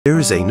There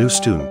is a new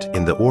student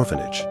in the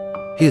orphanage.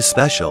 He is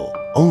special,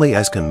 only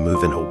eyes can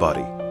move in whole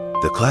body.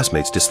 The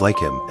classmates dislike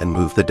him and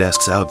move the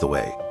desks out of the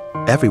way.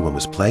 Everyone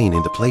was playing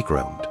in the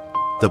playground.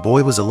 The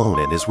boy was alone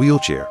in his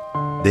wheelchair.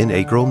 Then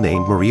a girl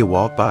named Maria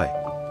walked by.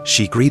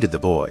 She greeted the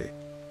boy,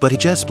 but he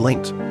just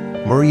blinked.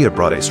 Maria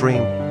brought a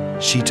string.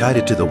 She tied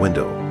it to the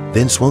window,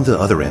 then swung the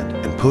other end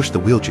and pushed the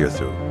wheelchair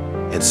through.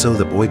 And so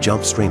the boy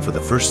jumped string for the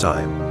first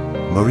time.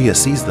 Maria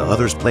sees the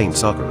others playing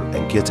soccer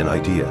and gets an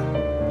idea.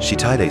 She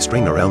tied a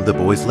string around the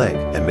boy's leg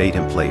and made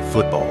him play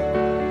football.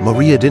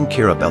 Maria didn't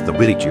care about the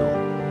ridicule.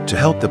 To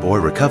help the boy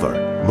recover,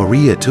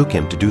 Maria took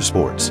him to do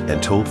sports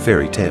and told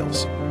fairy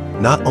tales.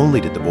 Not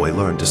only did the boy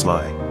learn to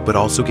smile, but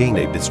also gain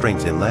a bit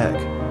strength in leg.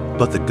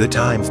 But the good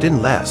times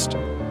didn't last.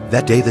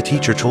 That day the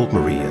teacher told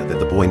Maria that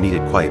the boy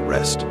needed quiet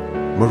rest.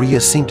 Maria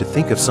seemed to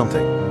think of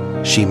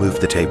something. She moved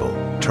the table,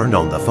 turned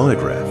on the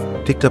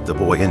phonograph, picked up the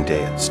boy and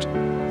danced.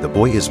 The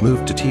boy is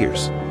moved to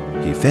tears.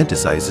 He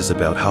fantasizes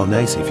about how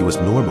nice if he was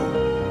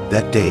normal.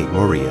 That day,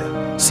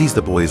 Maria sees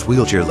the boy's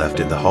wheelchair left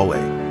in the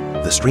hallway.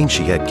 The string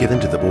she had given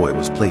to the boy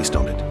was placed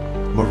on it.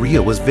 Maria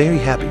was very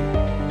happy.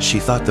 She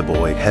thought the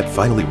boy had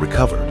finally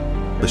recovered,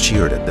 but she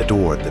heard at the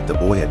door that the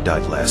boy had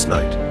died last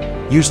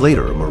night. Years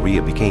later,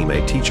 Maria became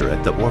a teacher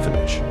at the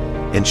orphanage,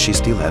 and she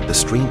still had the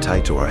string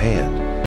tied to her hand.